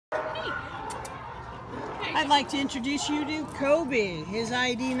I'd like to introduce you to Kobe. His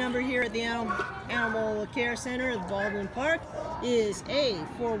ID number here at the Animal Care Center of Baldwin Park is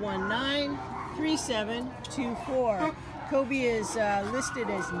A4193724. Kobe is listed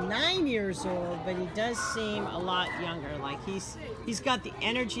as 9 years old, but he does seem a lot younger. Like he's got the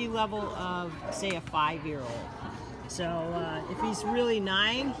energy level of, say, a 5-year-old. So if he's really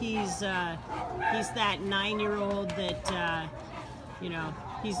 9, he's that 9-year-old that you know,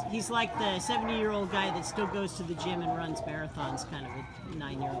 he's like the 70-year-old guy that still goes to the gym and runs marathons, kind of a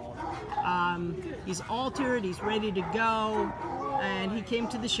 9-year-old. He's altered, he's ready to go, and he came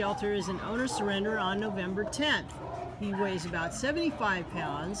to the shelter as an owner surrender on November 10th. He weighs about 75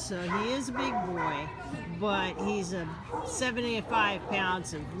 pounds, so he is a big boy, but he's a 75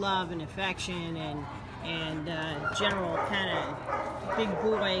 pounds of love and affection and general kind of big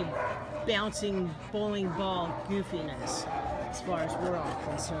boy bouncing bowling ball goofiness, as far as we're all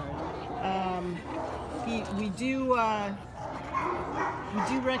concerned. We do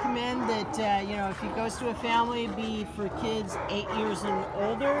recommend that you know, if he goes to a family, be for kids 8 years and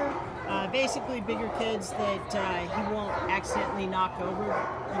older. Basically bigger kids that he won't accidentally knock over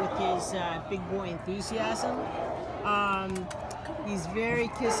with his big boy enthusiasm. He's very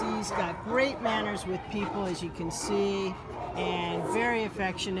kissy, he's got great manners with people, as you can see, and very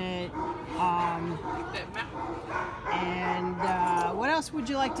affectionate. What else would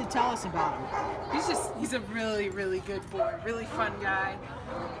you like to tell us about him? He's a really, really good boy, really fun guy.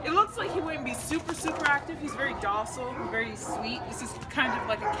 It looks like he wouldn't be super active. He's very docile, very sweet. This is kind of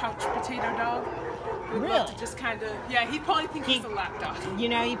like a couch potato dog. We'd love to just kind of, yeah, he'd probably think he's a lap dog. You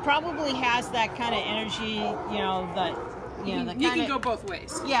know, he probably has that kind of energy, you know, that, you know, he can go both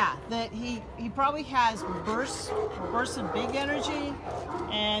ways. Yeah, that he probably has bursts of big energy,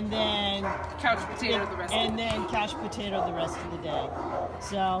 and then couch potato the rest of the day. And then couch potato the rest of the day.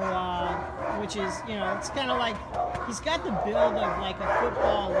 So, which is, you know, it's kind of like, he's got the build of like a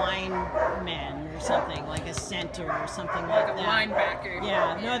football lineman or something, like a center or something like that. Like a linebacker.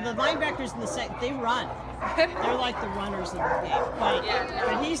 Yeah, no, the linebackers in the set, they run. They're like the runners of the game. But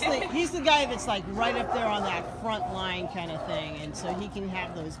he's the guy that's like right up there on that front line kind of thing, and so he can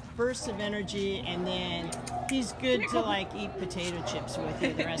have those bursts of energy, and then he's good to like eat potato chips with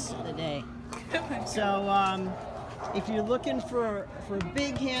you the rest of the day. So if you're looking for a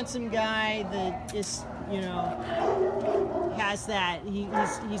big handsome guy that is, you know, has that,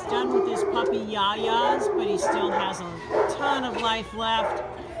 he's done with his puppy yayas, but he still has a ton of life left.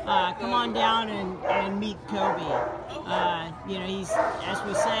 Come on down and meet Kobe. You know, he's, as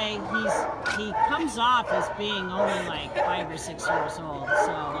we say, he comes off as being only like 5 or 6 years old.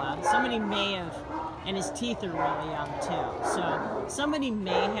 So somebody may have, and his teeth are really young too. So somebody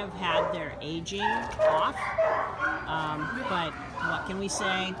may have had their aging off. But what can we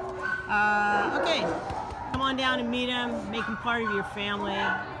say? Okay, come on down and meet him. Make him part of your family.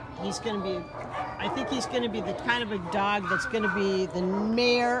 He's going to be, I think he's going to be the kind of a dog that's going to be the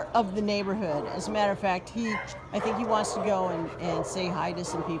mayor of the neighborhood. As a matter of fact, I think he wants to go and say hi to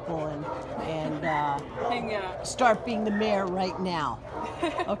some people and start being the mayor right now.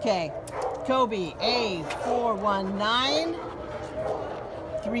 Okay, Kobe,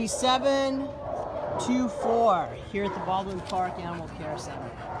 A4193724 here at the Baldwin Park Animal Care Center.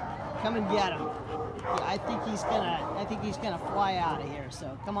 Come and get him. Yeah, I think he's gonna fly out of here.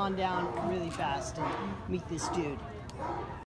 So come on down really fast and meet this dude.